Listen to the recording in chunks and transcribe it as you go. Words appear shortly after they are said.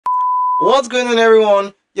What's going on,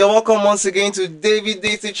 everyone? You're welcome once again to David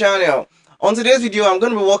Data channel. On today's video, I'm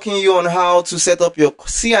going to be walking you on how to set up your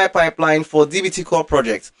CI pipeline for DBT Core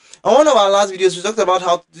project. On one of our last videos, we talked about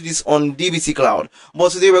how to do this on DBT Cloud,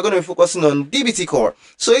 but today we're going to be focusing on DBT Core.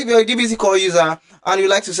 So if you're a DBT Core user and you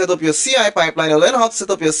like to set up your CI pipeline or learn how to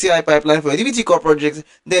set up your CI pipeline for a DBT Core project,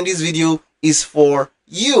 then this video is for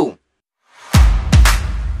you.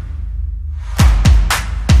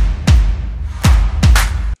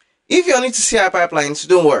 If you're new to CI pipelines,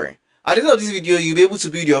 don't worry. At the end of this video, you'll be able to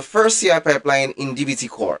build your first CI pipeline in DBT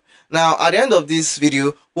Core. Now, at the end of this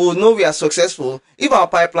video, we will know we are successful if our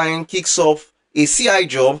pipeline kicks off a CI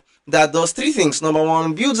job that does three things. Number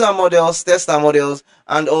one, builds our models, tests our models,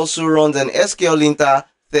 and also runs an SQL linter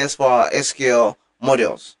test for our SQL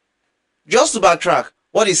models. Just to backtrack,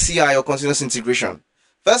 what is CI or continuous integration?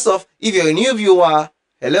 First off, if you're a new viewer,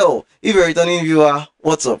 hello. If you're a returning viewer,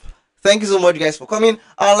 what's up? Thank you so much, guys, for coming.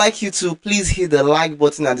 I'd like you to please hit the like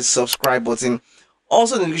button and the subscribe button.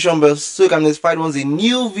 Also the notification bell so you can be notified once a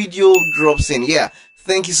new video drops in. Yeah,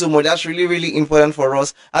 thank you so much. That's really important for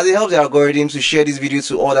us, as it helps the algorithm to share this video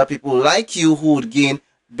to other people like you who would gain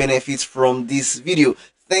benefits from this video.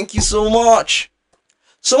 Thank you so much.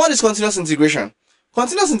 So what is continuous integration?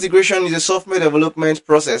 Continuous integration is a software development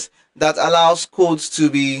process that allows codes to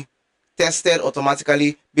be tested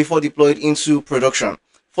automatically before deployed into production.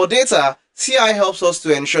 For data, CI helps us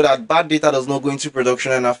to ensure that bad data does not go into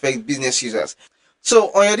production and affect business users. So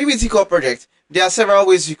on your DBT Core project, there are several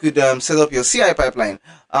ways you could set up your CI pipeline.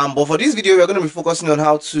 But for this video, we're going to be focusing on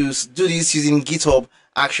how to do this using GitHub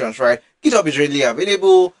Actions, right? GitHub is readily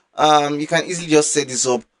available. You can easily just set this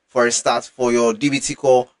up for a start for your DBT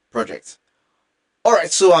Core project.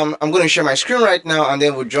 Alright, so I'm going to share my screen right now and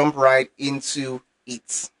then we'll jump right into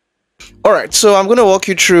it. Alright, so I'm going to walk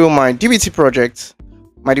you through my DBT project.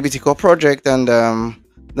 My DBT Core project and the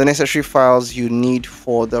necessary files you need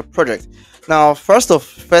for the project. Now, first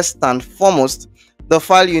and foremost, the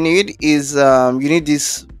file you need is you need the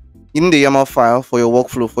YAML file for your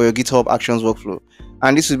workflow, for your GitHub Actions workflow,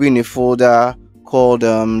 and this will be in a folder called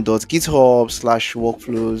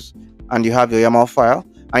 .github/workflows, and you have your YAML file.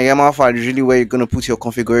 And YAML file is really where you're going to put your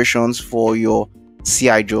configurations for your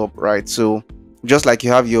CI job, right? So just like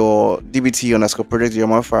you have your DBT_project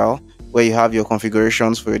YAML file, where you have your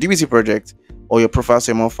configurations for your DBT project, or your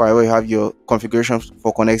Profiles.yml file where you have your configurations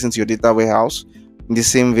for connecting to your data warehouse. In the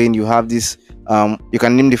same vein, you have this, you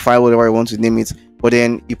can name the file whatever you want to name it, but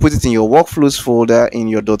then you put it in your workflows folder in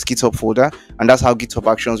your .github folder, and that's how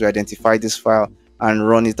GitHub Actions will identify this file and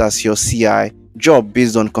run it as your CI job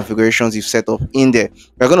based on configurations you've set up in there.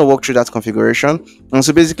 We're going to walk through that configuration, and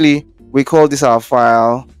so basically we call this our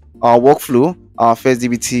file, our workflow, our first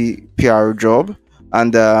DBT PR job.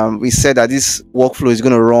 And we said that this workflow is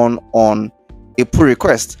going to run on a pull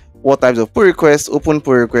request. What types of pull requests? Open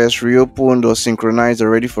pull request, reopened or synchronized or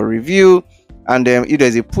ready for review. And then if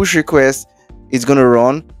there's a push request, it's going to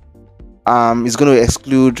run. It's going to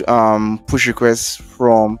exclude push requests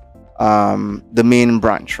from the main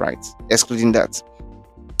branch, right? Excluding that.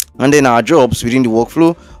 And then our jobs within the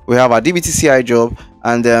workflow, we have our DBT CI job,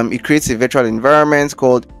 and it creates a virtual environment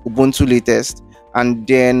called Ubuntu latest. And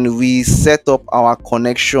then we set up our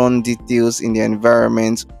connection details in the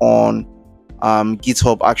environment on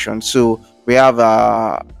GitHub Actions. So we have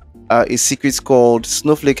a secret called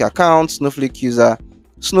Snowflake account, Snowflake user,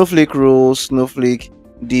 Snowflake role, Snowflake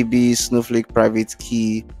DB, Snowflake private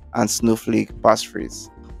key, and Snowflake passphrase.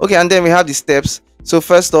 Okay, and then we have the steps. So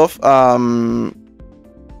first off,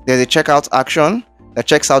 there's a checkout action that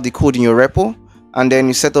checks out the code in your repo. And then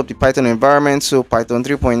you set up the Python environment. So Python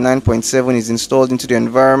 3.9.7 is installed into the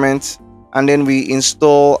environment, and then we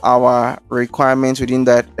install our requirements within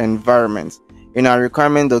that environment. In our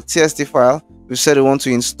requirement.txt file, we said we want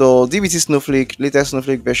to install DBT Snowflake, latest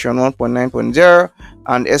Snowflake version 1.9.0,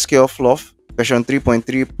 and SQL Fluff version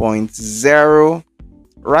 3.3.0,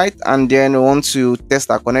 right? And then we want to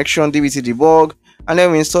test our connection, DBT debug, and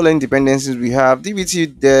then we install any dependencies. We have DBT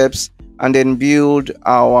deps, and then build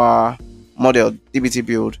our model DBT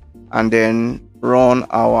build, and then run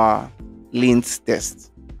our lint test,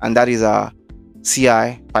 and that is our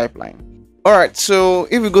CI pipeline. All right, so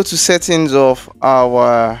if we go to settings of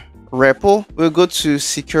our repo, we'll go to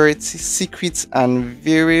security, secrets and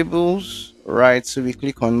variables, right? So we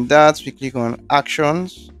click on that, we click on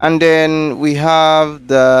actions, and then we have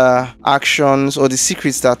the actions or the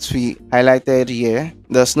secrets that we highlighted here: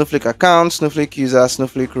 the Snowflake account, Snowflake user,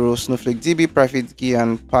 Snowflake role, Snowflake DB, private key,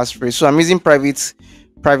 and passphrase. So I'm using private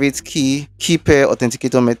key pair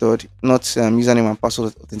authenticator method, not username and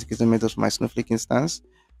password authenticator method for my Snowflake instance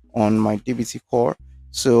on my DBT Core.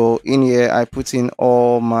 So in here, I put in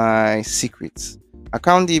all my secrets,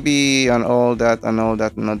 account DB and all that and all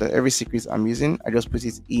that and all that. Every secret I'm using, I just put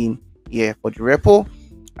it in here for the repo.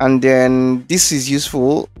 And then this is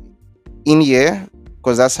useful in here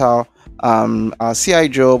because that's how our CI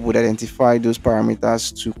job would identify those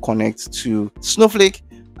parameters to connect to Snowflake.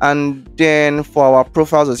 And then for our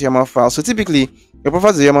profiles.yml file, so typically your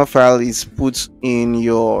profiles.yml file is put in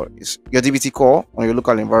your DBT core on your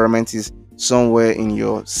local environment, is somewhere in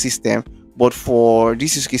your system. But for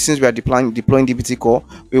this use case, since we are deploying DBT core,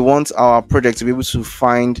 we want our project to be able to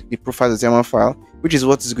find the profiles.yml file, which is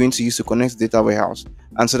what is going to use to connect to data warehouse.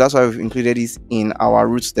 And so that's why we've included it in our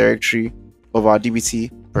root directory of our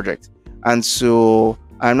DBT project. And so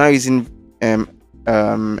I'm now using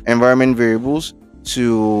environment variables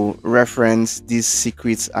to reference these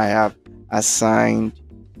secrets I have assigned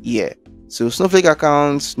here. So Snowflake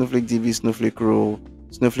account, Snowflake DB, Snowflake role,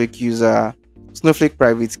 Snowflake user, Snowflake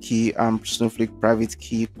private key, and Snowflake private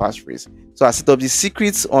key passphrase. So I set up the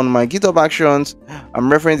secrets on my GitHub Actions.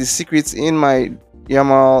 I'm referencing the secrets in my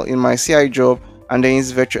YAML, in my CI job, and then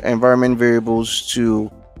use virtual environment variables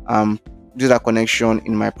to do that connection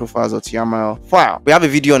in my profiles.yml file. We have a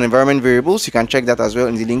video on environment variables. You can check that as well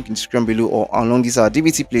in the link in the description below or along this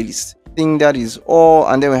DBT playlist. I think that is all.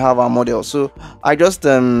 And then we have our model. So I just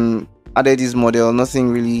added this model, nothing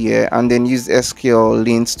really here, and then used SQL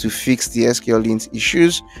lints to fix the SQL lint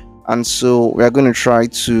issues. And so we are going to try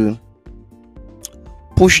to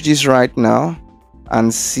push this right now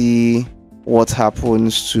and see what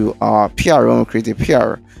happens to our PR when we create a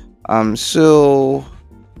PR. So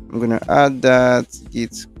I'm gonna add that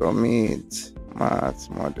git commit math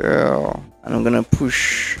model, and I'm gonna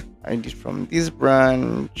push ID from this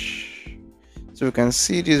branch, so we can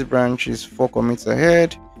see this branch is 4 commits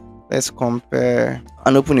ahead. Let's compare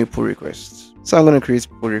and open a pull request. So I'm gonna create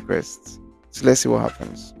pull requests. So let's see what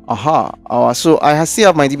happens. So I still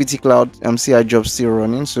have my DBT Cloud CI job still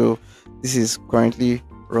running. So this is currently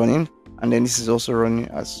running, and then this is also running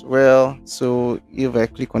as well. So if I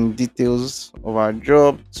click on details of our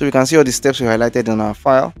job, so we can see all the steps we highlighted on our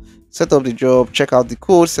file. Set up the job, check out the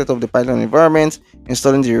code, set up the Python environment,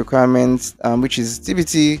 installing the requirements, which is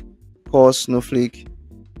DBT core Snowflake,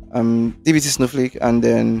 DBT Snowflake, and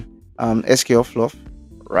then SQL fluff,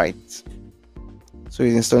 right? So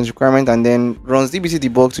it installs requirement and then runs DBT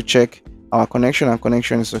debug to check our connection, and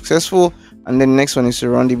connection is successful. And then the next one is to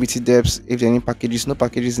run DBT deps if there are any packages, no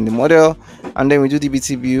packages in the model. And then we do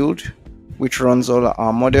DBT build, which runs all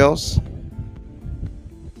our models.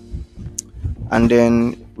 And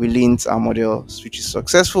then we lint our models, which is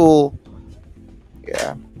successful.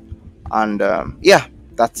 Yeah. And yeah,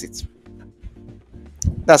 that's it.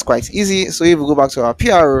 That's quite easy. So if we go back to our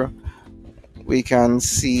PR, we can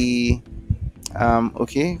see,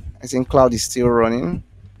 okay, I think cloud is still running.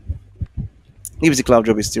 DBT cloud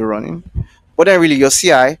job is still running. But then really your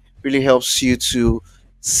CI really helps you to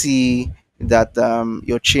see that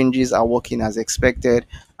your changes are working as expected,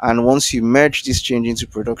 and once you merge this change into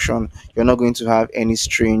production, you're not going to have any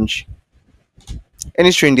strange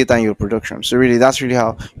data in your production. So really that's really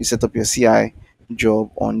how you set up your CI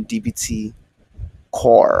job on DBT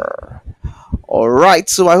core. All right,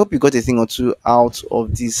 so I hope you got a thing or two out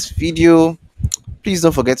of this video. Please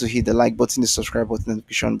don't forget to hit the like button, the subscribe button,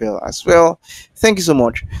 notification bell as well. Thank you so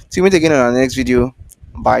much. See you meet again on our next video.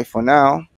 Bye for now.